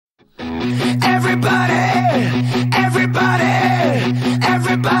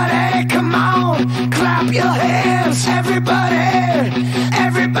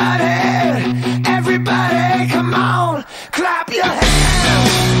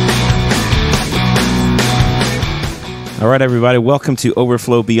All right, everybody, welcome to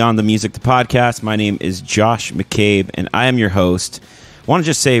Overflow Beyond the Music, the podcast. My name is Josh McCabe, and I am your host. I want to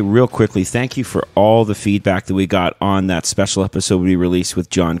just say real quickly, thank you for all the feedback that we got on that special episode we released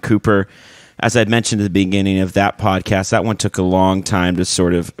with John Cooper. As I'd mentioned at the beginning of that podcast, that one took a long time to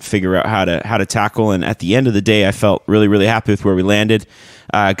sort of figure out how to tackle, and at the end of the day, I felt really, really happy with where we landed.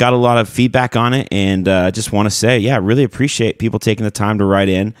 Got a lot of feedback on it, and just want to say, really appreciate people taking the time to write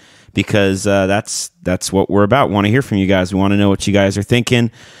in, because that's what we're about. Want to hear from you guys. We want to know what you guys are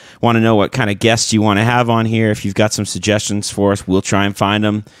thinking. Want to know what kind of guests you want to have on here. If you've got some suggestions for us, we'll try and find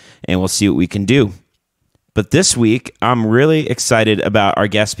them, and we'll see what we can do. But this week, I'm really excited about our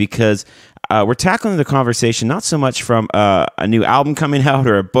guest because we're tackling the conversation not so much from a new album coming out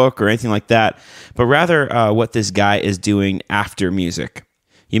or a book or anything like that, but rather what this guy is doing after music.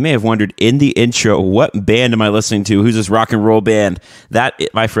 You may have wondered in the intro, what band am I listening to? Who's this rock and roll band? That,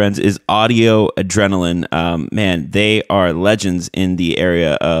 my friends, is Audio Adrenaline. Man, they are legends in the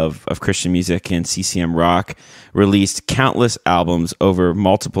area of Christian music and CCM rock. Released countless albums over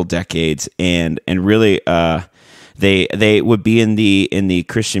multiple decades, and really, they would be in the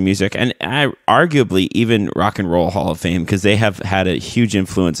Christian music and arguably even rock and roll Hall of Fame, because they have had a huge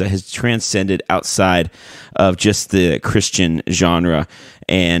influence that has transcended outside of just the Christian genre.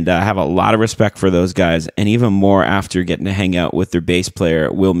 And I have a lot of respect for those guys, and even more after getting to hang out with their bass player,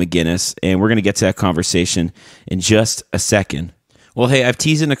 Will McGinnis. And we're going to get to that conversation in just a second. Well, hey, I've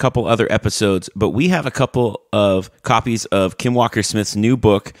teased in a couple other episodes, but we have a couple of copies of Kim Walker-Smith's new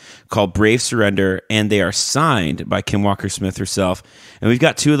book called Brave Surrender, and they are signed by Kim Walker-Smith herself. And we've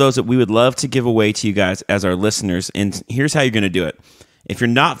got two of those that we would love to give away to you guys as our listeners. And here's how you're going to do it. If you're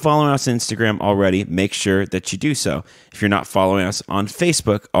not following us on Instagram already, make sure that you do so. If you're not following us on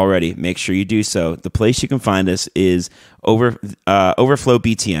Facebook already, make sure you do so. The place you can find us is Overflow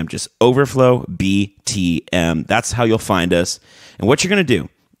BTM, just Overflow BTM. That's how you'll find us. And what you're going to do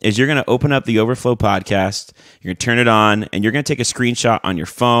is you're going to open up the Overflow podcast, you're going to turn it on, and you're going to take a screenshot on your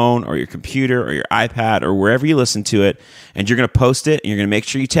phone or your computer or your iPad or wherever you listen to it, and you're going to post it, and you're going to make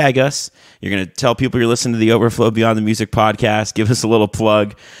sure you tag us. You're going to tell people you're listening to the Overflow Beyond the Music podcast, give us a little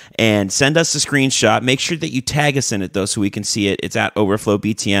plug, and send us a screenshot. Make sure that you tag us in it, though, so we can see it. It's at Overflow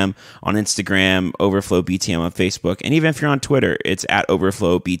BTM on Instagram, Overflow BTM on Facebook, and even if you're on Twitter, it's at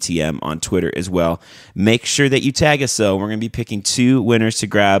Overflow BTM on Twitter as well. Make sure that you tag us, though. We're going to be picking two winners to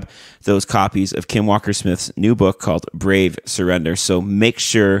grab those copies of Kim Walker-Smith's new book called Brave Surrender. So make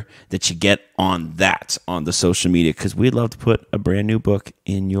sure that you get on that on the social media, because we'd love to put a brand new book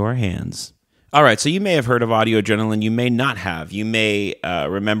in your hands. All right, so you may have heard of Audio Adrenaline. You may not have. You may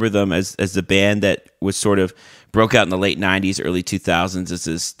remember them as the band that was sort of broke out in the late 90s, early 2000s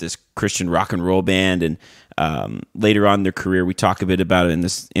as this Christian rock and roll band. And later on in their career, we talk a bit about it in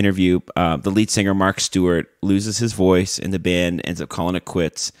this interview. The lead singer, Mark Stewart, loses his voice, and the band ends up calling it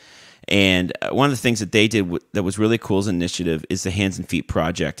quits. And one of the things that they did that was really cool as an initiative is the Hands and Feet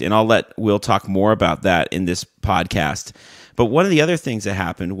Project. And I'll let Will talk more about that in this podcast. But one of the other things that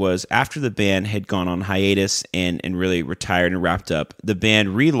happened was after the band had gone on hiatus and really retired and wrapped up, the band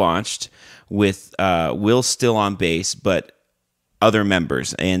relaunched with Will still on bass, but other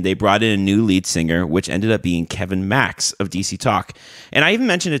members. And they brought in a new lead singer, which ended up being Kevin Max of DC Talk. And I even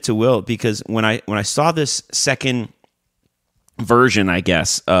mentioned it to Will because when I saw this second version, I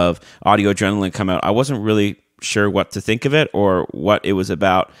guess, of Audio Adrenaline come out, I wasn't really sure what to think of it or what it was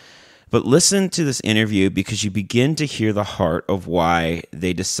about. But listen to this interview, because you begin to hear the heart of why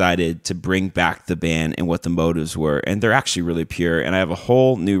they decided to bring back the band and what the motives were. And they're actually really pure. And I have a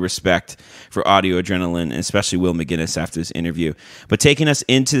whole new respect for Audio Adrenaline, and especially Will McGinnis after this interview. But taking us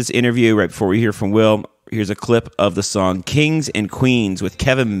into this interview right before we hear from Will, here's a clip of the song Kings and Queens with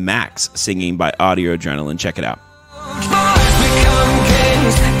Kevin Max singing by Audio Adrenaline. Check it out. Boys become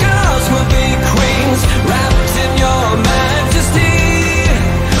kings, girls will be queens, wrapped in your majesty.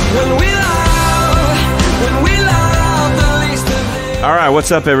 When we love the least of them. All right,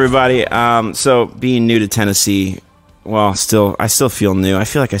 what's up, everybody? So being new to Tennessee, well, I still feel new. I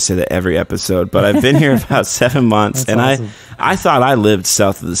feel like I say that every episode, but I've been here about 7 months, and awesome. I thought I lived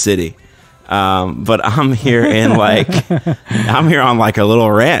south of the city. But I'm here in I'm here on like a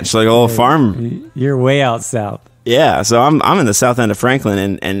little ranch, like a little farm. You're way out south. Yeah, so I'm in the south end of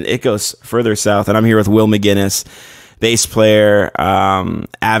Franklin, and it goes further south, and I'm here with Will McGinnis, bass player,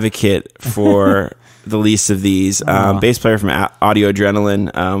 advocate for the least of these, bass player from Audio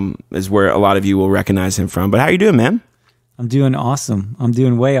Adrenaline, is where a lot of you will recognize him from. But how you doing, man? I'm doing awesome. I'm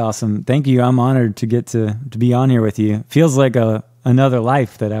doing way awesome. Thank you. I'm honored to get to be on here with you. Feels like another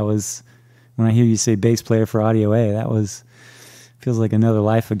life that I was, when I hear you say bass player for Audio A, feels like another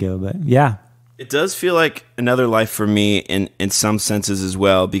life ago. But yeah. It does feel like another life for me in some senses as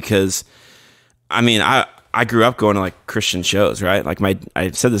well, because I mean, I grew up going to like Christian shows, right? Like I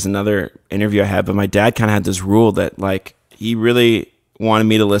said this in another interview I had, but my dad kind of had this rule that like he really wanted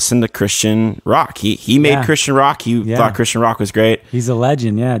me to listen to Christian rock. He made Christian rock. He thought Christian rock was great. He's a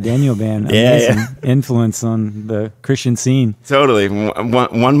legend. Yeah. Daniel Band. Amazing influence on the Christian scene. Totally.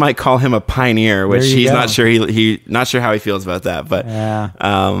 One might call him a pioneer, which he's not sure. He not sure how he feels about that, but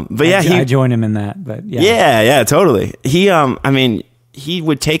I join him in that, but yeah, totally. I mean, he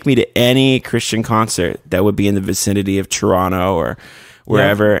would take me to any Christian concert that would be in the vicinity of Toronto or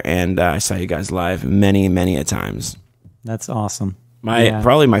wherever. And I saw you guys live many, many a times. That's awesome.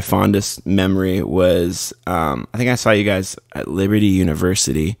 Probably my fondest memory was, I think I saw you guys at Liberty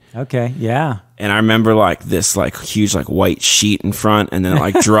University. Okay, yeah. And I remember like this like huge like white sheet in front, and then it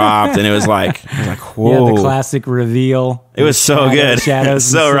like dropped, and it was like whoa. Yeah, the classic reveal. It was so good. Shadows.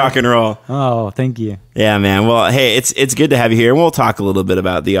 So rock and roll. Oh, thank you. Yeah, man. Well, hey, it's good to have you here, and we'll talk a little bit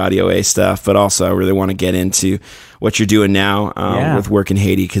about the Audio A stuff, but also I really want to get into what you're doing now with work in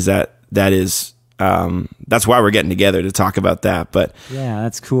Haiti, because that is. That's why we're getting together to talk about that. But yeah,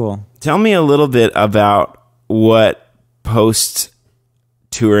 that's cool. Tell me a little bit about what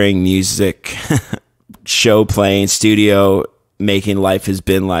post-touring music, show playing, studio making life has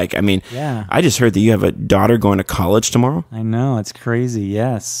been like. I mean, I just heard that you have a daughter going to college tomorrow. I know, it's crazy.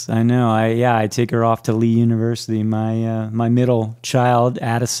 Yes, I know. I take her off to Lee University. My middle child,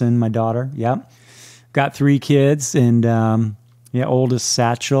 Addison, my daughter. Yep, got 3 kids, and oldest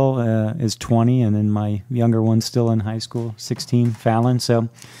Satchel is 20, and then my younger one's still in high school, 16, Fallon. So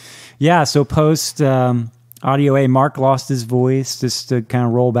post Audio A, Mark lost his voice, just to kind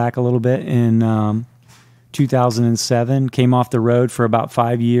of roll back a little bit, in 2007, came off the road for about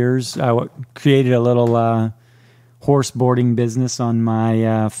 5 years. I created a little horse boarding business on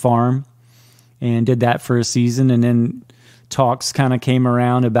my farm and did that for a season, and then talks kind of came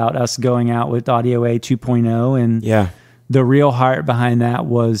around about us going out with Audio A 2.0, and the real heart behind that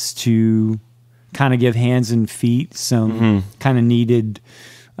was to kind of give Hands and Feet some kind of needed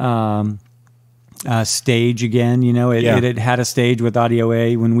stage again. You know, it had a stage with Audio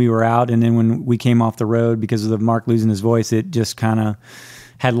A when we were out, and then when we came off the road, because of Mark losing his voice, it just kind of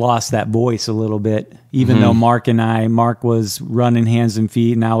had lost that voice a little bit. Even though Mark was running Hands and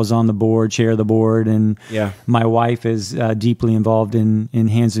Feet, and I was on the board, chair of the board, and my wife is deeply involved in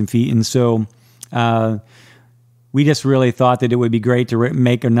Hands and Feet, and so. We just really thought that it would be great to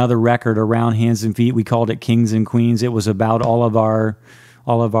make another record around Hands and Feet. We called it Kings and Queens. It was about all of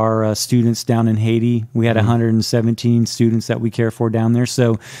our students down in Haiti. We had 117 students that we care for down there.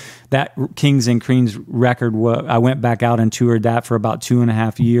 So that Kings and Queens record, I went back out and toured that for about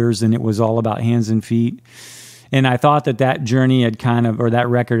 2.5 years, and it was all about Hands and Feet. And I thought that journey had that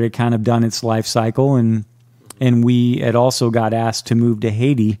record had kind of done its life cycle, and we had also got asked to move to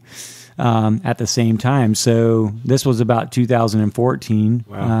Haiti. At the same time. So this was about 2014.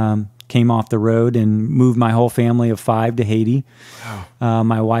 Wow. Came off the road and moved my whole family of 5 to Haiti. Wow.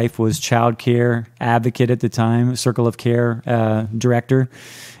 My wife was child care advocate at the time, Circle of Care director.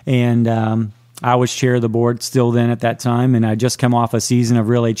 And I was chair of the board still then at that time. And I just come off a season of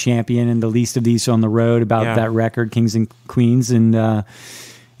really championing the Least of These on the road about that record, Kings and Queens. And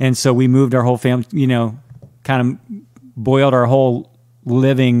so we moved our whole family, kind of boiled our whole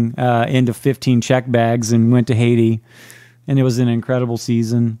living into 15 check bags and went to Haiti, and it was an incredible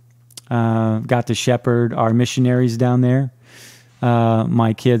season. Got to shepherd our missionaries down there.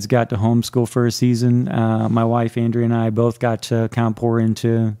 My kids got to homeschool for a season. My wife Andrea and I both got to kind of pour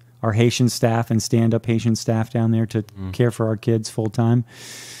into our Haitian staff and stand up Haitian staff down there to care for our kids full time.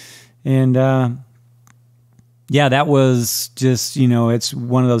 And that was just, it's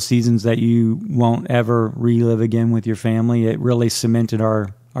one of those seasons that you won't ever relive again with your family. It really cemented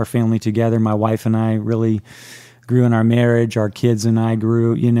our family together. My wife and I really grew in our marriage. Our kids and I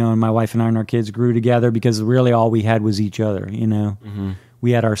grew, and my wife and I and our kids grew together because really all we had was each other,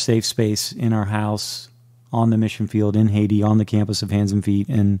 We had our safe space in our house, on the mission field in Haiti, on the campus of Hands and Feet.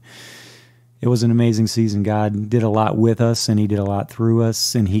 And it was an amazing season. God did a lot with us, and he did a lot through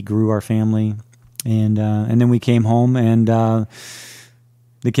us, and he grew our family. And then we came home, and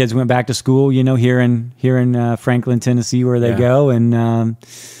the kids went back to school, here in Franklin, Tennessee, where they go. And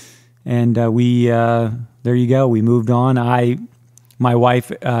we there you go. We moved on. My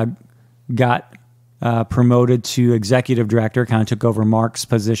wife got promoted to executive director, kind of took over Mark's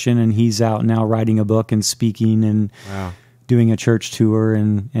position, and he's out now writing a book and speaking and doing a church tour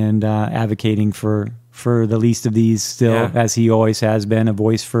and advocating for the least of these still, as he always has been, a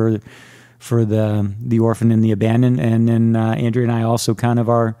voice for the orphan and the abandoned. And then Andrea and I also kind of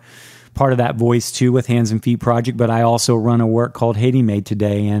are part of that voice too with Hands and Feet Project, but I also run a work called Haiti Made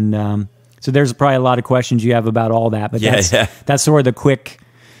today. And so there's probably a lot of questions you have about all that, but that's sort of the quick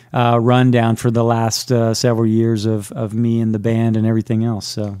rundown for the last several years of me and the band and everything else.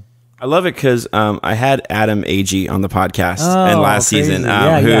 So I love it because I had Adam Agee on the podcast and last season,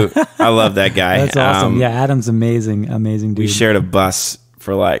 who I love that guy. That's awesome. Adam's amazing dude. We shared a bus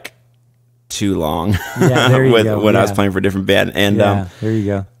for like too long there you go. when I was playing for a different band. And there you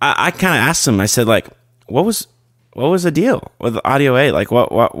go. I kind of asked him, I said, like, what was the deal with Audio A? Like,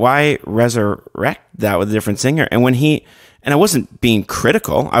 why resurrect that with a different singer? And and I wasn't being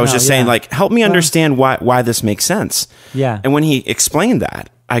critical. I was just saying, like, help me understand why this makes sense. Yeah. And when he explained that,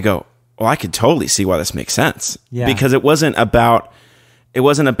 I go, well, I could totally see why this makes sense. Yeah. Because it wasn't about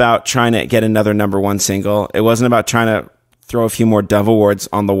trying to get another number one single. It wasn't about trying to throw a few more Dove Awards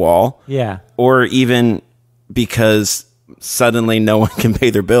on the wall. Yeah. Or even because suddenly no one can pay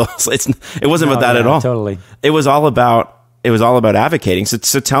their bills. It wasn't about that at all. Totally. It was all about advocating.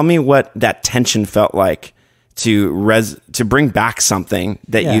 So tell me what that tension felt like to bring back something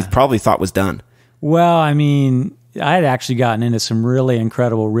that you probably thought was done. Well, I mean, I had actually gotten into some really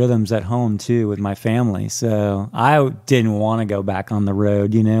incredible rhythms at home too with my family. So I didn't want to go back on the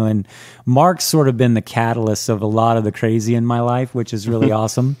road, and Mark's sort of been the catalyst of a lot of the crazy in my life, which is really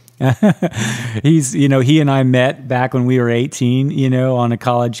awesome. He and I met back when we were 18, on a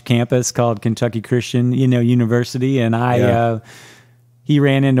college campus called Kentucky Christian, University. And he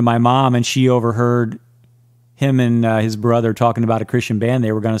ran into my mom and she overheard him and his brother talking about a Christian band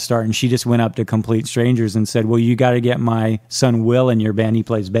they were going to start. And she just went up to complete strangers and said, well, you got to get my son Will in your band. He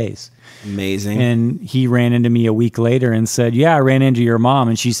plays bass. Amazing. And he ran into me a week later and said, yeah, I ran into your mom.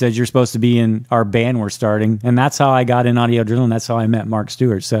 And she said, you're supposed to be in our band we're starting. And that's how I got in audio drill. And that's how I met Mark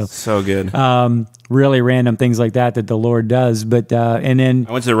Stewart. So good. Really random things like that the Lord does. But, and then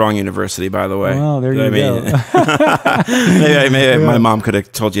I went to the wrong university, by the way. Well, there you go. maybe my mom could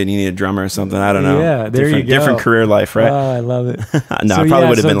have told you need a drummer or something. I don't know. Yeah, there you go. Different career life, right? Oh, I love it. No, I probably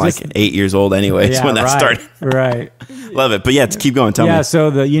would have been like 8 years old anyways when that started. Right. Love it. But yeah, keep going. Tell me. Yeah,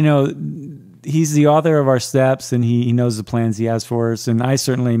 so he's the author of our steps and he knows the plans he has for us. And I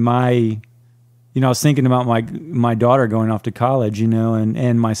certainly, I was thinking about my daughter going off to college,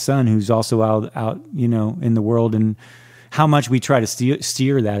 and my son who's also out, in the world, and how much we try to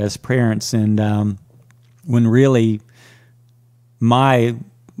steer that as parents. And when really my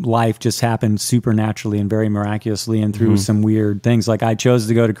life just happened supernaturally and very miraculously and through some weird things. Like I chose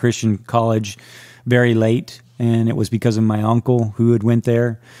to go to Christian college very late, and it was because of my uncle who had went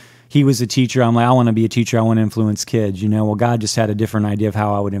there. He was a teacher. I'm like, I want to be a teacher. I want to influence kids, Well, God just had a different idea of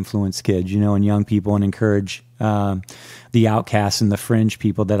how I would influence kids, and young people and encourage the outcasts and the fringe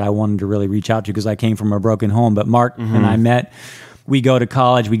people that I wanted to really reach out to because I came from a broken home. But Mark and I met. We go to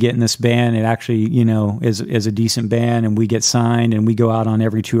college. We get in this band. It actually, is a decent band, and we get signed, and we go out on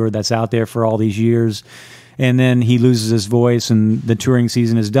every tour that's out there for all these years. And then he loses his voice, and the touring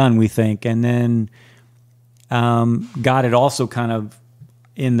season is done, we think. And then God had also kind of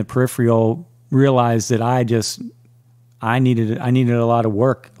in the peripheral realized that I needed a lot of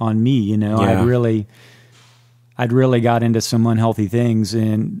work on me. I'd really got into some unhealthy things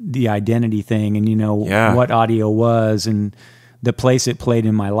and the identity thing and what audio was and the place it played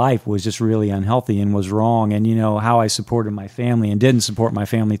in my life was just really unhealthy and was wrong. And how I supported my family and didn't support my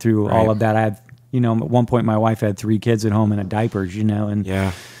family through all of that. I had at one point my wife had 3 kids at home in diapers, and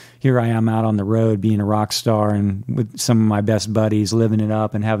here I am out on the road being a rock star and with some of my best buddies living it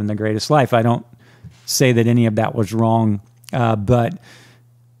up and having the greatest life. I don't say that any of that was wrong, but,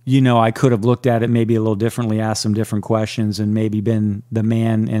 I could have looked at it maybe a little differently, asked some different questions, and maybe been the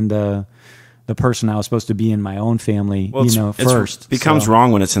man and the person I was supposed to be in my own family, first. It becomes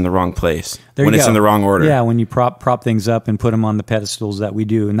wrong when it's in the wrong place, when it's go. in the wrong order. Yeah, when you prop things up and put them on the pedestals that we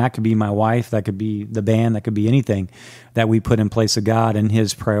do. And that could be my wife, that could be the band, that could be anything that we put in place of God and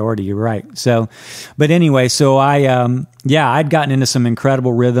his priority. You're right. So, but anyway, so I'd gotten into some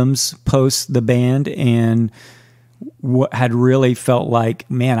incredible rhythms post the band and had really felt like,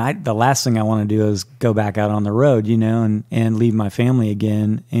 man, the last thing I want to do is go back out on the road, and leave my family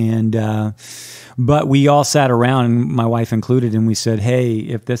again. And, but we all sat around, and my wife included, and we said, hey,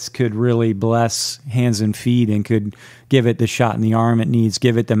 if this could really bless Hands and Feet and could give it the shot in the arm it needs,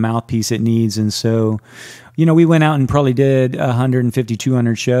 give it the mouthpiece it needs. And so, we went out and probably did 150,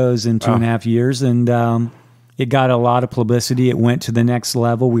 200 shows in 2.5 years. And, it got a lot of publicity. It went to the next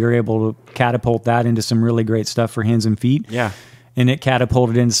level. We were able to catapult that into some really great stuff for Hands and Feet. Yeah. And it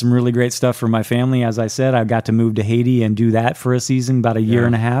catapulted into some really great stuff for my family. As I said, I got to move to Haiti and do that for a season, about a year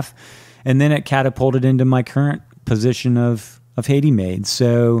and a half. And then it catapulted into my current position of Haiti Made.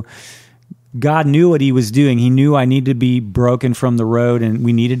 So God knew what he was doing. He knew I needed to be broken from the road and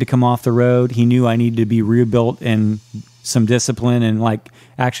we needed to come off the road. He knew I needed to be rebuilt and some discipline and like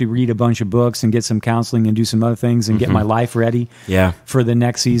actually read a bunch of books and get some counseling and do some other things and get my life ready for the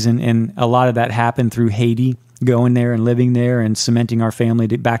next season. And a lot of that happened through Haiti, going there and living there and cementing our family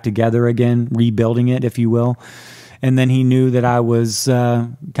back together again, rebuilding it, if you will. And then he knew that I was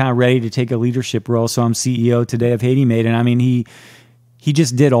kind of ready to take a leadership role. So I'm CEO today of Haiti Made. And I mean, he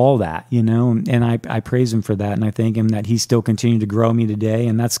just did all that, you know, and I praise him for that. And I thank him that he's still continuing to grow me today.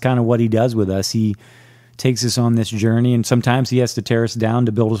 And that's kind of what he does with us. He takes us on this journey, and sometimes he has to tear us down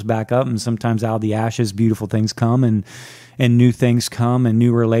to build us back up. And sometimes out of the ashes, beautiful things come and new things come and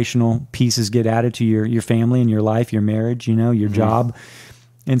new relational pieces get added to your family and your life, your marriage, you know, your job.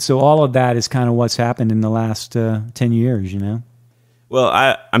 And so all of that is kind of what's happened in the last 10 years, you know? Well,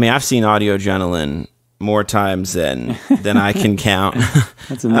 I mean, I've seen Audio Adrenaline more times than I can count.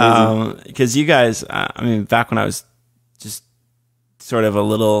 That's amazing. Because you guys, I mean, back when I was just sort of a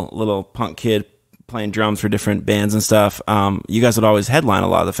little punk kid playing drums for different bands and stuff, you guys would always headline a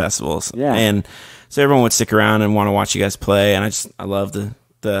lot of the festivals. Yeah. And so everyone would stick around and want to watch you guys play. And I love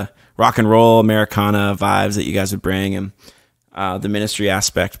the rock and roll Americana vibes that you guys would bring and the ministry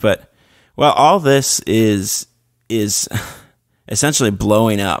aspect. But, well, all this is essentially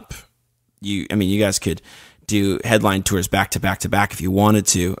blowing up. You guys could do headline tours back to back to back if you wanted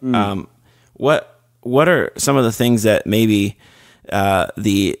to. What are some of the things that maybe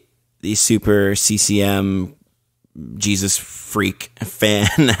the super CCM Jesus freak fan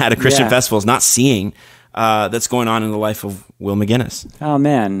at a Christian festival is not seeing that's going on in the life of Will McGinnis? Oh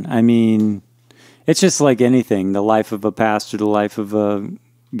man, I mean, it's just like anything: the life of a pastor, the life of a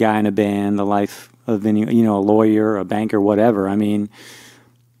guy in a band, the life of any, you know, a lawyer, a banker, whatever. I mean,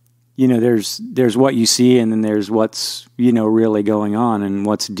 you know, there's what you see, and then there's what's, you know, really going on and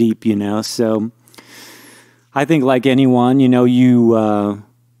what's deep, you know. So I think like anyone, you know, you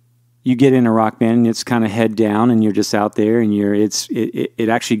get in a rock band and it's kind of head down and you're just out there and it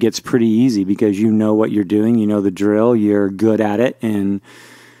actually gets pretty easy because you know what you're doing, you know the drill, you're good at it, and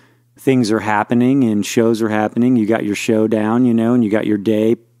things are happening and shows are happening. You got your show down, you know, and you got your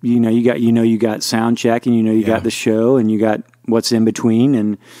day, you got sound check, and you got the show, and you got what's in between.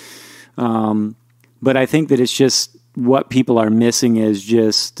 And but I think that it's just what people are missing is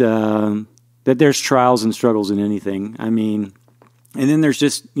just that there's trials and struggles in anything. I mean, and then there's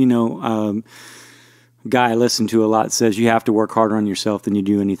just, you know, guy I listen to a lot says you have to work harder on yourself than you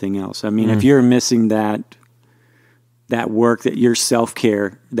do anything else. I mean, if you're missing that work, that your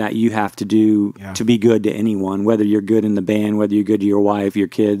self-care that you have to do to be good to anyone, whether you're good in the band, whether you're good to your wife, your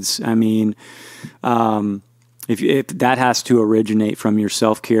kids. I mean, if that has to originate from your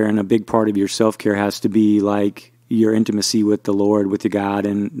self-care, and a big part of your self-care has to be like your intimacy with the Lord, with your God,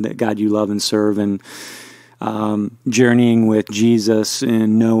 and the God you love and serve, and journeying with Jesus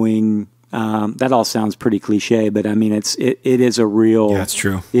and knowing, that all sounds pretty cliche, but I mean, it is a real, that's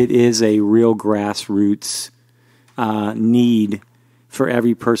true. It is a real grassroots need for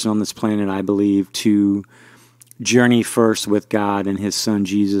every person on this planet, I believe, to journey first with God and his son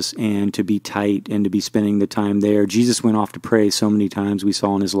Jesus, and to be tight and to be spending the time there. Jesus went off to pray so many times, we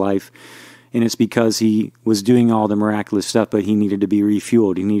saw in his life. And it's because he was doing all the miraculous stuff, but he needed to be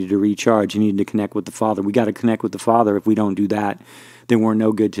refueled. He needed to recharge. He needed to connect with the Father. We got to connect with the Father. If we don't do that, then we're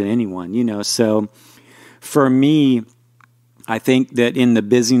no good to anyone, you know. So for me, I think that in the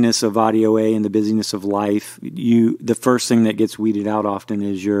busyness of Audio A and the busyness of life, the first thing that gets weeded out often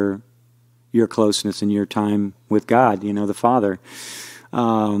is your closeness and your time with God, you know, the Father.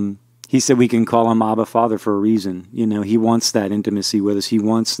 He said we can call him Abba, Father, for a reason. You know, he wants that intimacy with us. He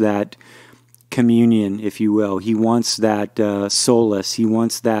wants that communion, if you will. He wants that solace. He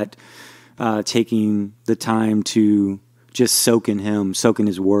wants that taking the time to just soak in him, soak in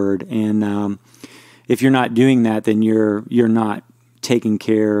his word. And if you're not doing that, then you're not taking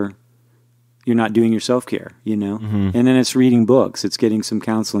care. You're not doing your self-care, you know. And then it's reading books. It's getting some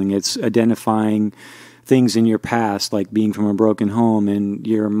counseling. It's identifying things in your past, like being from a broken home and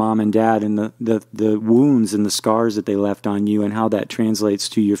your mom and dad and the wounds and the scars that they left on you, and how that translates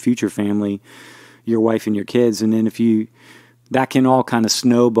to your future family, your wife and your kids. And then that can all kind of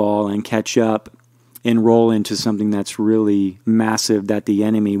snowball and catch up and roll into something that's really massive that the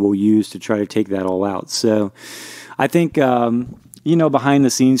enemy will use to try to take that all out. So I think, you know, behind the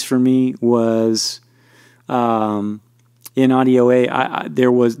scenes for me was, in Audio A,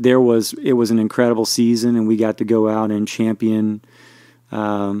 it was an incredible season, and we got to go out and champion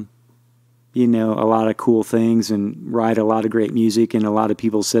a lot of cool things and write a lot of great music. And a lot of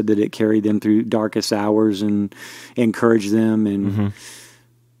people said that it carried them through darkest hours and encouraged them. And,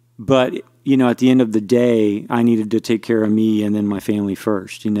 but, at the end of the day, I needed to take care of me and then my family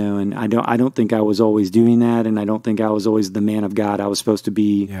first, and I don't think I was always doing that. And I don't think I was always the man of God I was supposed to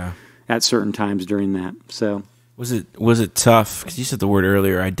be at certain times during that. So was it tough? 'Cause you said the word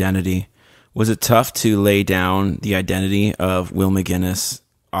earlier, identity. Was it tough to lay down the identity of Will McGinnis,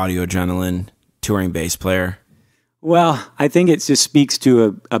 Audio Adrenaline, touring bass player? Well, I think it just speaks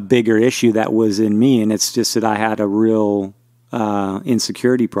to a bigger issue that was in me, and it's just that I had a real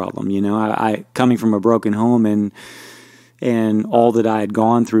insecurity problem. I coming from a broken home and all that I had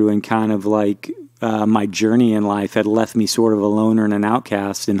gone through, and kind of like my journey in life had left me sort of a loner and an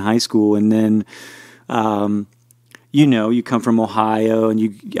outcast in high school, and then. You come from Ohio,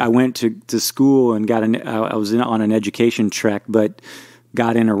 and I went to school and I was on an education trek, but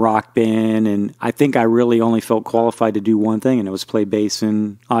got in a rock band, and I think I really only felt qualified to do one thing, and it was play bass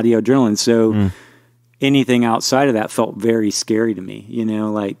and Audio Adrenaline. So anything outside of that felt very scary to me,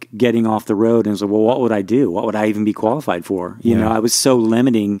 like getting off the road, and I was like, well, what would I do? What would I even be qualified for? I was so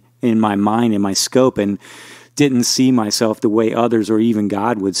limiting in my mind and my scope, and didn't see myself the way others or even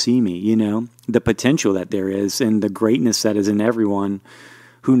God would see me, the potential that there is and the greatness that is in everyone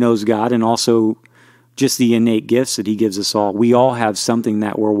who knows God, and also just the innate gifts that he gives us all. We all have something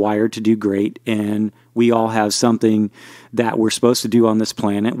that we're wired to do great, and we all have something that we're supposed to do on this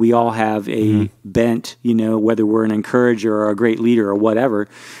planet. We all have a bent, whether we're an encourager or a great leader or whatever.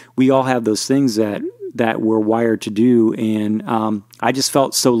 We all have those things that we're wired to do, and I just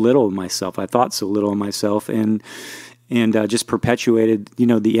felt so little of myself. I thought so little of myself, and just perpetuated,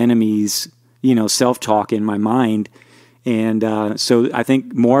 the enemy's, self-talk in my mind. And so I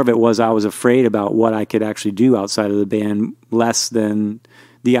think more of it was I was afraid about what I could actually do outside of the band, less than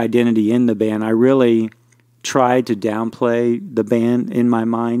the identity in the band. I really tried to downplay the band in my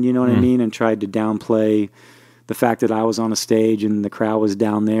mind, you know what I mean, and tried to downplay the fact that I was on a stage and the crowd was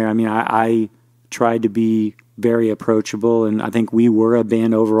down there. I mean, I tried to be very approachable, and I think we were a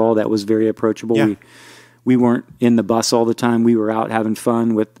band overall that was very approachable. Yeah. We weren't in the bus all the time. We were out having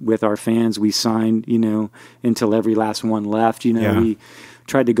fun with our fans. We signed, until every last one left. We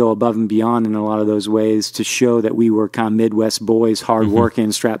tried to go above and beyond in a lot of those ways to show that we were kind of Midwest boys, hard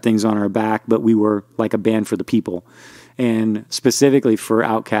working, strap things on our back, but we were like a band for the people. And specifically for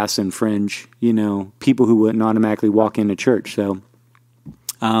outcasts and fringe, people who wouldn't automatically walk into church. So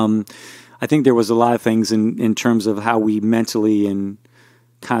I think there was a lot of things in terms of how we mentally and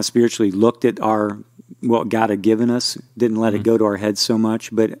kind of spiritually looked at what God had given us, didn't let it go to our heads so much.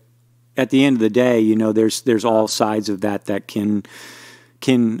 But at the end of the day, there's all sides of that can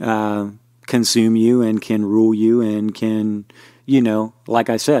consume you and can rule you and can, like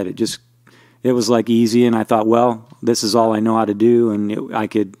I said, it was like easy. And I thought, well, this is all I know how to do. And I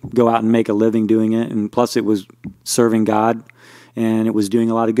could go out and make a living doing it. And plus it was serving God, and it was doing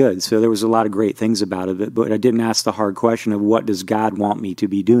a lot of good. So there was a lot of great things about it, but I didn't ask the hard question of what does God want me to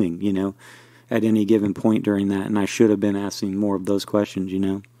be doing, at any given point during that. And I should have been asking more of those questions,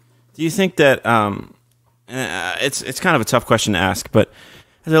 Do you think that, it's kind of a tough question to ask, but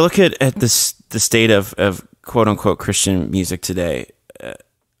as I look at the state of quote unquote Christian music today,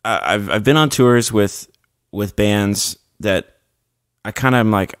 I've been on tours with bands that I kind of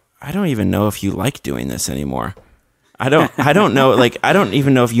am like, I don't even know if you like doing this anymore. I don't know, like, I don't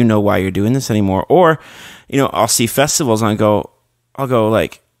even know if you know why you're doing this anymore. Or, I'll see festivals and I'll go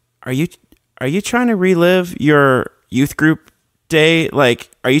like, are you trying to relive your youth group day? Like,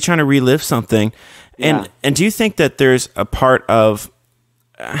 are you trying to relive something? And do you think that there's a part of,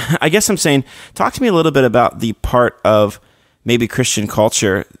 I guess I'm saying, talk to me a little bit about the part of maybe Christian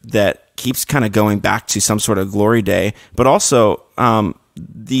culture that keeps kind of going back to some sort of glory day, but also,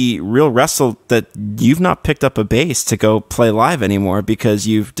 the real wrestle that you've not picked up a bass to go play live anymore because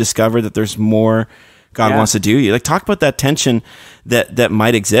you've discovered that there's more God wants to do. You like talk about that tension that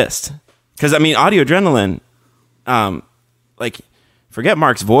might exist. Because I mean, Audio Adrenaline, like forget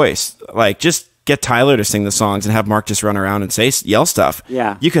Mark's voice, like just get Tyler to sing the songs and have Mark just run around and yell stuff.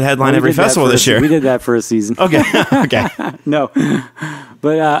 Yeah, you could headline every festival this year. We did that for a season. Okay, okay, no,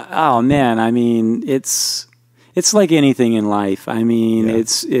 but oh man, I mean It's like anything in life. I mean,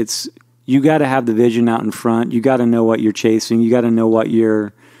 it's you got to have the vision out in front. You got to know what you're chasing. You got to know what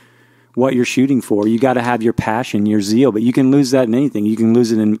you're shooting for. You got to have your passion, your zeal. But you can lose that in anything. You can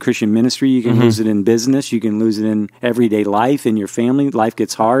lose it in Christian ministry. You can lose it in business. You can lose it in everyday life, in your family. Life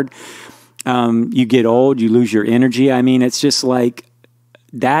gets hard. You get old. You lose your energy. I mean, it's just like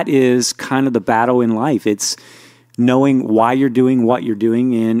that is kind of the battle in life. It's knowing why you're doing what you're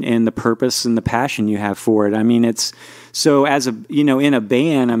doing and the purpose and the passion you have for it. I mean, it's so as a, in a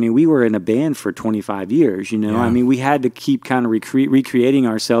band, I mean, we were in a band for 25 years, I mean, we had to keep kind of recreating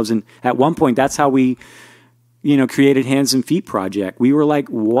ourselves. And at one point, that's how we, created Hands and Feet Project. We were like,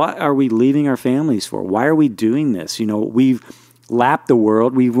 what are we leaving our families for? Why are we doing this? We've lapped the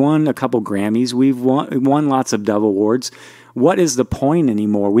world. We've won a couple Grammys. We've won lots of Dove Awards. What is the point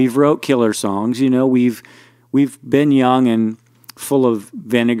anymore? We've wrote killer songs. We've been young and full of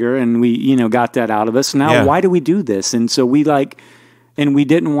vinegar, and we, got that out of us. Now, why do we do this? And so we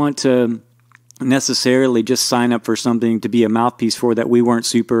didn't want to necessarily just sign up for something to be a mouthpiece for that we weren't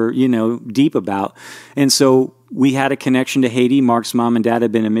super, deep about. And so we had a connection to Haiti. Mark's mom and dad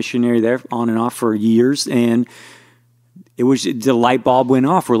had been a missionary there on and off for years, and the light bulb went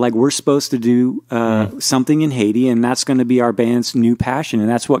off. We're like, we're supposed to do something in Haiti, and that's going to be our band's new passion. And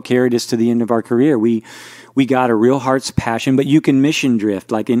that's what carried us to the end of our career. We got a real heart's passion, but you can mission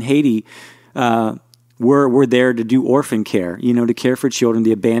drift. Like in Haiti, we're there to do orphan care, to care for children,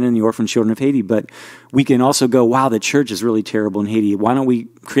 the abandoned, the orphan children of Haiti. But we can also go, wow, the church is really terrible in Haiti. Why don't we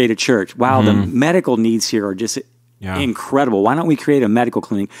create a church? Wow, the medical needs here are just incredible. Why don't we create a medical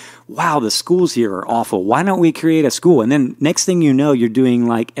clinic? Wow, the schools here are awful. Why don't we create a school? And then next thing you know, you're doing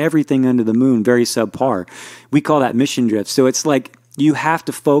like everything under the moon, very subpar. We call that mission drift. So it's like you have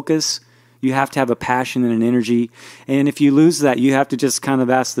to focus. You have to have a passion and an energy. And if you lose that, you have to just kind of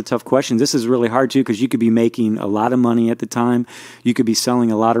ask the tough questions. This is really hard, too, because you could be making a lot of money at the time. You could be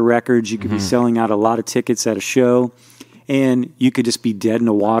selling a lot of records. You could be selling out a lot of tickets at a show. And you could just be dead in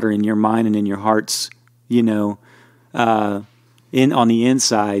the water in your mind and in your hearts, on the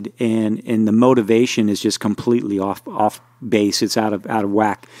inside. And the motivation is just completely off base. It's out of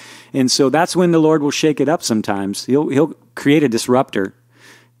whack. And so that's when the Lord will shake it up sometimes. He'll create a disruptor.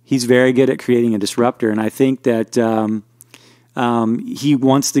 He's very good at creating a disruptor, and I think that he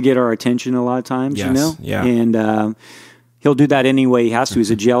wants to get our attention a lot of times, Yeah. And he'll do that any way he has to.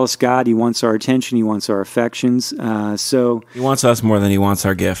 He's a jealous God. He wants our attention. He wants our affections. So he wants us more than he wants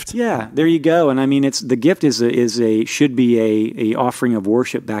our gift. Yeah, there you go. And I mean, the gift should be a offering of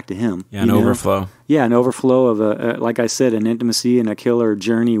worship back to Him. Yeah, an overflow. Yeah, an overflow of like I said, an intimacy and a killer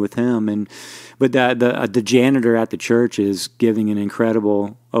journey with Him. But the janitor at the church is giving an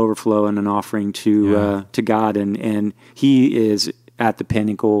incredible overflow and an offering to God, and he is at the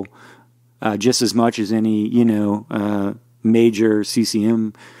pinnacle just as much as any major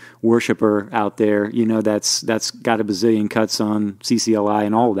CCM worshiper out there. That's got a bazillion cuts on CCLI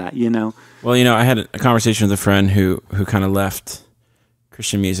and all of that. Well, I had a conversation with a friend who kind of left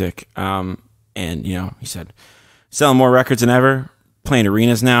Christian music, and he said, selling more records than ever, playing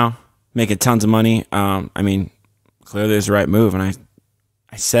arenas now, making tons of money. I mean, clearly it's the right move. And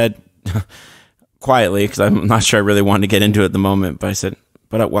I said quietly, because I'm not sure I really wanted to get into it at the moment, but I said,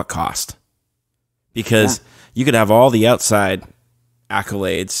 but at what cost? Because you could have all the outside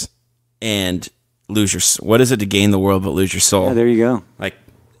accolades and lose your, what is it to gain the world but lose your soul? Yeah, there you go. Like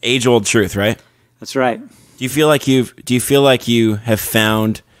age-old truth, right? That's right. Do you feel like you have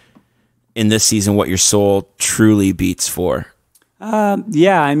found in this season what your soul truly beats for?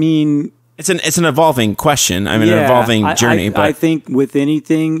 Yeah, I mean, it's an evolving question. I mean, an evolving journey. But I think with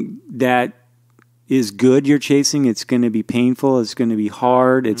anything that is good you're chasing, it's going to be painful. It's going to be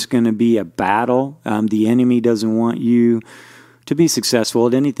hard. It's going to be a battle. The enemy doesn't want you to be successful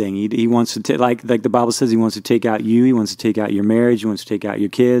at anything. He wants to like the Bible says. He wants to take out you. He wants to take out your marriage. He wants to take out your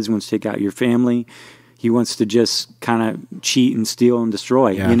kids. He wants to take out your family. He wants to just kind of cheat and steal and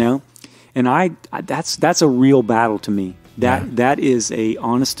destroy. And that's a real battle to me. That is a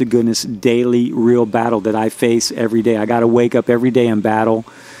honest to goodness daily real battle that I face every day. I got to wake up every day and battle.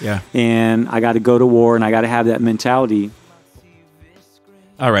 Yeah. And I got to go to war, and I got to have that mentality.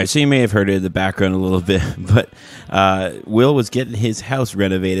 All right, so you may have heard it in the background a little bit, but Will was getting his house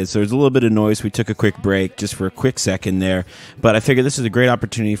renovated, so there's a little bit of noise. We took a quick break just for a quick second there, but I figured this is a great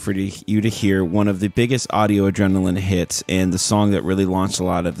opportunity for you to hear one of the biggest audio adrenaline hits and the song that really launched a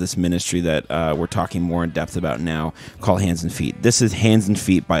lot of this ministry that we're talking more in depth about now, called Hands and Feet. This is Hands and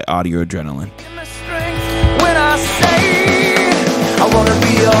Feet by Audio Adrenaline. When I say I want to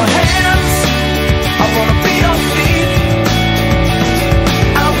be your hands, I want to be your feet.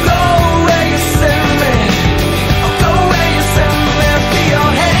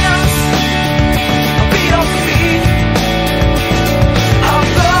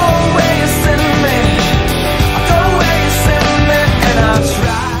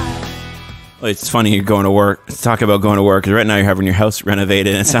 It's funny you're going to work. Let's talk about going to work. Because right now you're having your house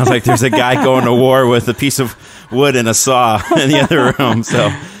renovated, and it sounds like there's a guy going to war with a piece of wood and a saw in the other room.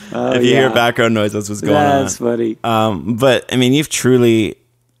 So If you hear background noise, that's what's going on. That's funny. But I mean, you've truly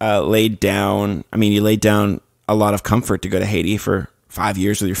laid down. I mean, you laid down a lot of comfort to go to Haiti for 5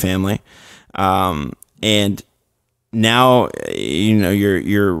 years with your family, and now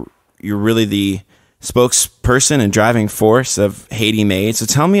you're really the spokesperson and driving force of Haiti Made. So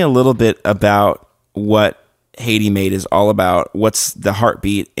tell me a little bit about what Haiti Made is all about. What's the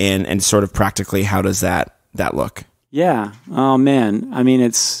heartbeat, and sort of practically, how does that look? Yeah. Oh man. I mean,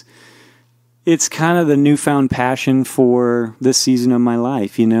 it's kind of the newfound passion for this season of my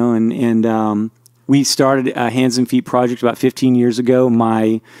life, and we started a Hands and Feet project about 15 years ago.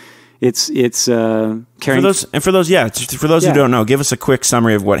 It's caring for those who don't know, give us a quick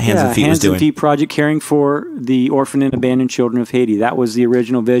summary of what Hands and Feet was doing. Hands and Feet project, caring for the orphan and abandoned children of Haiti. That was the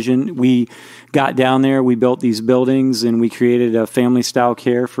original vision. We got down there, we built these buildings, and we created a family style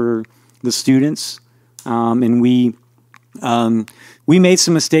care for the students. And we made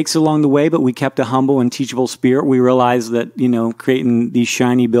some mistakes along the way, but we kept a humble and teachable spirit. We realized that, creating these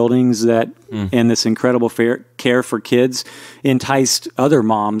shiny buildings and this incredible care for kids enticed other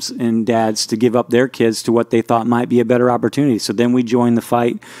moms and dads to give up their kids to what they thought might be a better opportunity. So then we joined the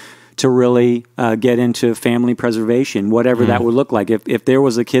fight to really get into family preservation, whatever that would look like. If there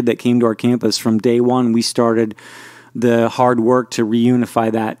was a kid that came to our campus from day one, we started the hard work to reunify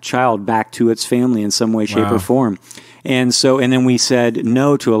that child back to its family in some way, shape, or form. And then we said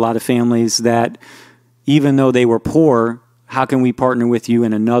no to a lot of families that, even though they were poor, how can we partner with you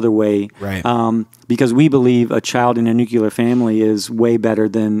in another way? Right. Because we believe a child in a nuclear family is way better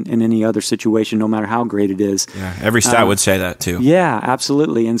than in any other situation, no matter how great it is. Yeah, every stat would say that too. Yeah,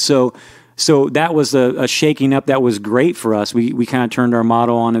 absolutely. And so that was a shaking up that was great for us. We kind of turned our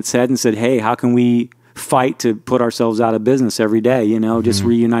model on its head and said, hey, how can we fight to put ourselves out of business every day, just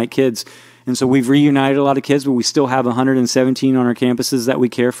reunite kids. And so we've reunited a lot of kids, but we still have 117 on our campuses that we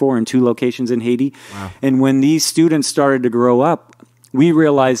care for in 2 locations in Haiti. Wow. And when these students started to grow up, we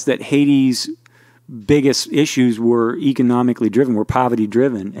realized that Haiti's biggest issues were economically driven, were poverty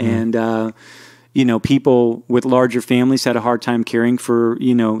driven. And, people with larger families had a hard time caring for,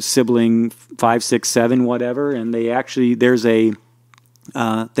 sibling 5, 6, 7, whatever. And there's a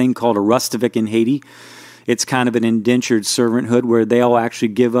thing called a rustivik in Haiti. It's kind of an indentured servanthood where they'll actually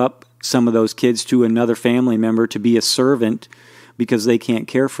give up some of those kids to another family member to be a servant because they can't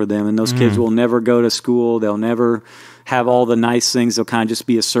care for them. And those kids will never go to school. They'll never have all the nice things. They'll kind of just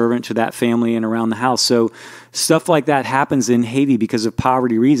be a servant to that family and around the house. So stuff like that happens in Haiti because of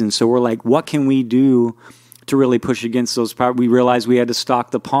poverty reasons. So we're like, what can we do to really push against those poverty? We realized we had to stock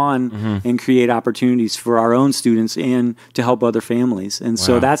the pond and create opportunities for our own students and to help other families. And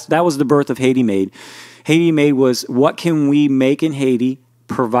so that was the birth of Haiti Made. Haiti Made was, what can we make in Haiti,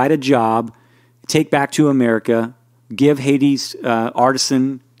 provide a job, take back to America, give Haiti's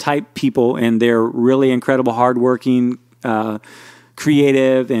artisan-type people and they're really incredible, hardworking,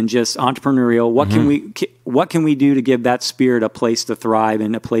 creative, and just entrepreneurial. What can we do to give that spirit a place to thrive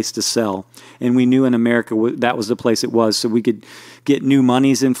and a place to sell? And we knew in America that was the place it was. So we could get new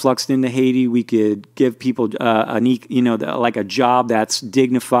monies influxed into Haiti. We could give people like a job that's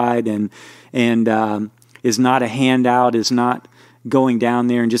dignified and is not a handout, is not going down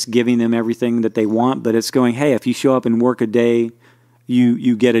there and just giving them everything that they want, but it's going, hey, if you show up and work a day,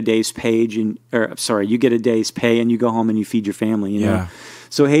 you get a day's you get a day's pay and you go home and you feed your family, know?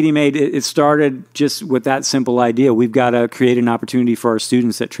 So Haiti Made, it started just with that simple idea. We've got to create an opportunity for our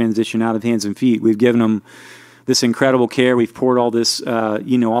students that transition out of Hands and Feet. We've given them this incredible care. We've poured all this,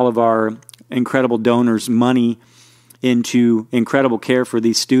 all of our incredible donors' money into incredible care for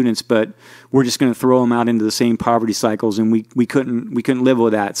these students, but we're just going to throw them out into the same poverty cycles, and we couldn't live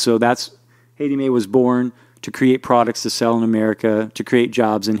with that. So that's Haiti Made was born to create products to sell in America, to create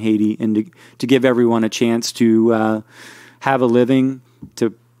jobs in Haiti, and to give everyone a chance to have a living,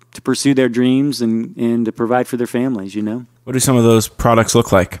 to pursue their dreams, and to provide for their families. What do some of those products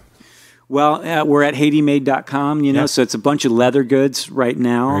look like? Well, we're at HaitiMade.com, so it's a bunch of leather goods right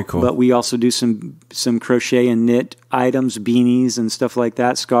now. Very cool. But we also do some crochet and knit items, beanies and stuff like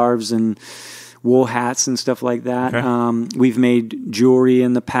that, scarves and wool hats and stuff like that. Okay. We've made jewelry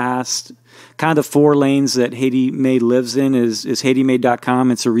in the past. Kind of the 4 lanes that Haiti Made lives in is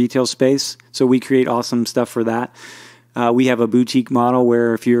HaitiMade.com. It's a retail space, so we create awesome stuff for that. We have a boutique model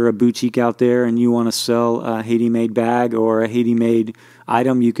where if you're a boutique out there and you want to sell a Haiti Made bag or a Haiti Made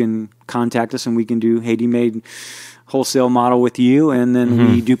item, you can contact us and we can do Haiti Made wholesale model with you. And then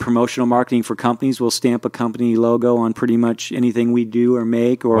we do promotional marketing for companies. We'll stamp a company logo on pretty much anything we do or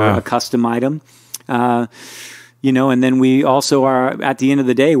make or a custom item. and then we also are, at the end of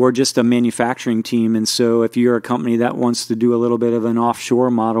the day, we're just a manufacturing team. And so if you're a company that wants to do a little bit of an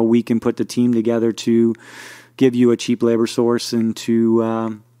offshore model, we can put the team together to give you a cheap labor source and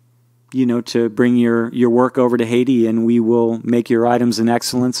to, to bring your work over to Haiti, and we will make your items in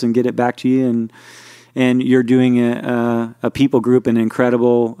excellence and get it back to you. And you're doing a people group an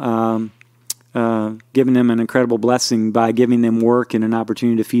incredible, giving them an incredible blessing by giving them work and an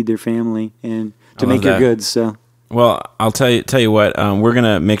opportunity to feed their family and to make your goods. So. Well, I'll tell you what, we're going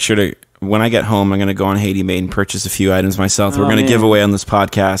to make sure to, when I get home, I'm going to go on Haiti Made and purchase a few items myself. We're going to give away on this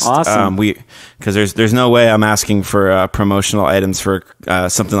podcast. Awesome. Because there's no way I'm asking for promotional items for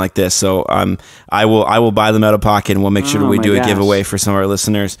something like this. So I will buy them out of pocket, and we'll make sure we do a giveaway for some of our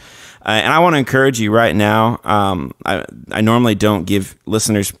listeners. And I want to encourage you right now. I normally don't give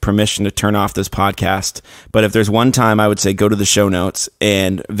listeners permission to turn off this podcast, but if there's one time, I would say go to the show notes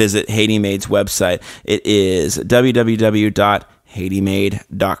and visit Haiti Made's website. It is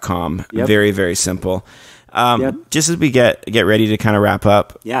www.haitimade.com. Yep. Very, very simple. Just as we get ready to kind of wrap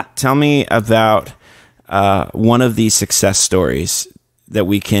up, tell me about one of these success stories that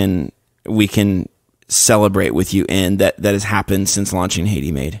we can celebrate with you in that has happened since launching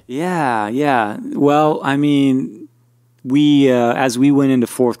Haiti Made. Yeah. Well, I mean, we as we went into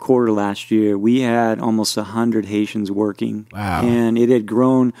fourth quarter last year, we had almost 100 Haitians working. Wow. And it had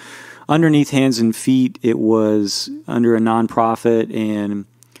grown underneath Hands and Feet. It was under a nonprofit, and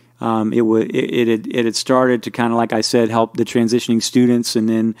it had started to kind of, like I said, help the transitioning students, and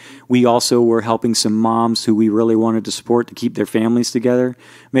then we also were helping some moms who we really wanted to support to keep their families together,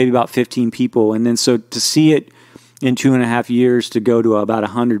 maybe about 15 people. And then so to see it in 2.5 years to go to about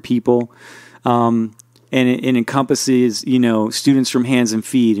 100 people, and it encompasses, students from Hands and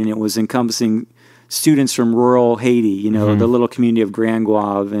Feet, and it was encompassing students from rural Haiti, the little community of Grand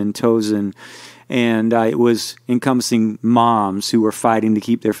Guave and Tozin. And it was encompassing moms who were fighting to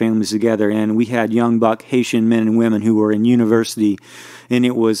keep their families together. And we had young buck Haitian men and women who were in university, and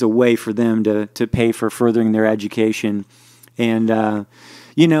it was a way for them to pay for furthering their education. And, and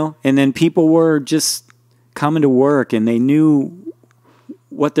then people were just coming to work, and they knew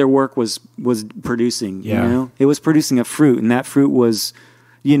what their work was producing. Yeah. It was producing a fruit, and that fruit was,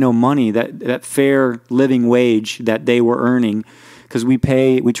 money, that fair living wage that they were earning. Because we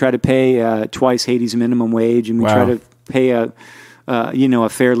try to pay twice Haiti's minimum wage, and we try to pay a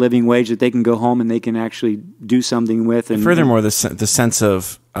fair living wage that they can go home and they can actually do something with. And furthermore, the sense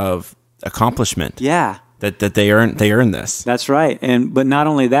of accomplishment. Yeah, that they earn this. That's right. But not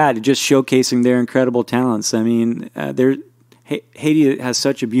only that, just showcasing their incredible talents. I mean, Haiti has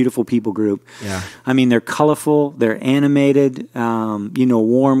such a beautiful people group. Yeah. I mean, they're colorful, they're animated,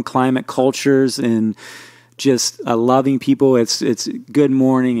 warm climate cultures, and just loving people. It's good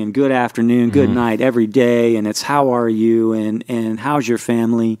morning and good afternoon, good night every day, and it's how are you and how's your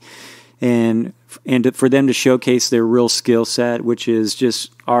family, and for them to showcase their real skill set, which is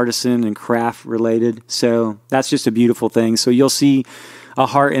just artisan and craft related. So that's just a beautiful thing. So you'll see a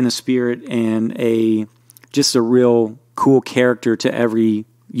heart and a spirit and just a real cool character to every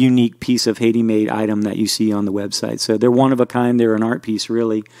unique piece of Haiti Made item that you see on the website. So they're one of a kind. They're an art piece,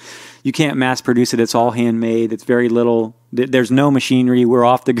 really. You can't mass produce it. It's all handmade. It's very little. There's no machinery. We're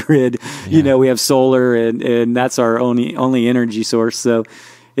off the grid. Yeah. We have solar, and that's our only energy source. So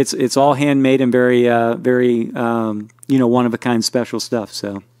it's all handmade and very one of a kind special stuff.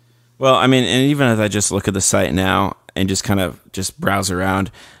 So, well, I mean, and even as I just look at the site now and just kind of just browse around,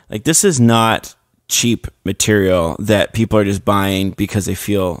 like, this is not cheap material that people are just buying because they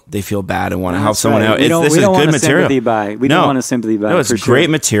feel bad and want to help someone out. This is good material. We don't want to sympathy buy. No, it's great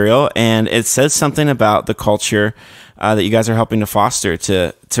material, and it says something about the culture that you guys are helping to foster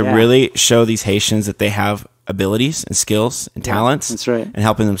to really show these Haitians that they have abilities and skills and talents. That's right. And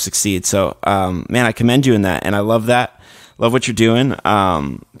helping them succeed. So, man, I commend you in that, and I love that. Love what you're doing.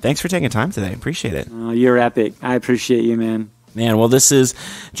 Thanks for taking time today. Appreciate it. You're epic. I appreciate you, man. Man, well, this is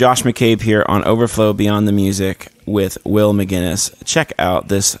Josh McCabe here on Overflow Beyond the Music with Will McGinnis. Check out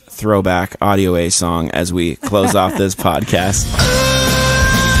this throwback Audio A song as we close off this podcast.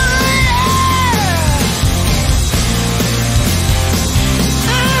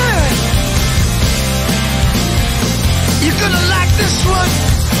 You're gonna like this one.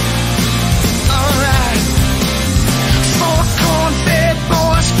 Alright. 4 corn-fed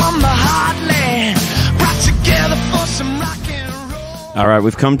boys from the heartland brought together for some rock and roll. All right,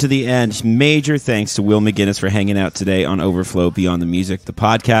 we've come to the end. Major thanks to Will McGinnis for hanging out today on Overflow Beyond the Music, the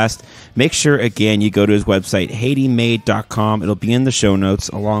podcast. Make sure, again, you go to his website, HaitiMade.com. It'll be in the show notes,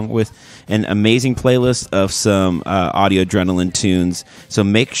 along with an amazing playlist of some audio adrenaline tunes. So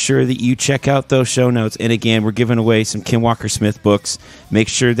make sure that you check out those show notes. And again, we're giving away some Kim Walker-Smith books. Make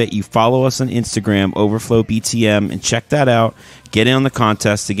sure that you follow us on Instagram, Overflow BTM, and check that out. Get in on the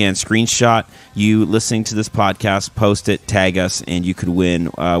contest. Again, screenshot you listening to this podcast, post it, tag us, and you could win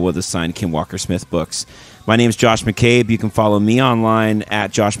one of the signed Kim Walker-Smith books. My name is Josh McCabe. You can follow me online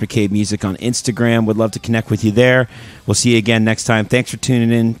at Josh McCabe Music on Instagram. Would love to connect with you there. We'll see you again next time. Thanks for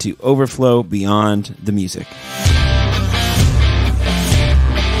tuning in to Overflow Beyond the Music.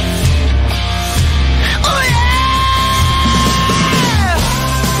 Oh yeah!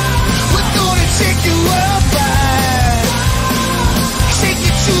 We're gonna take you up.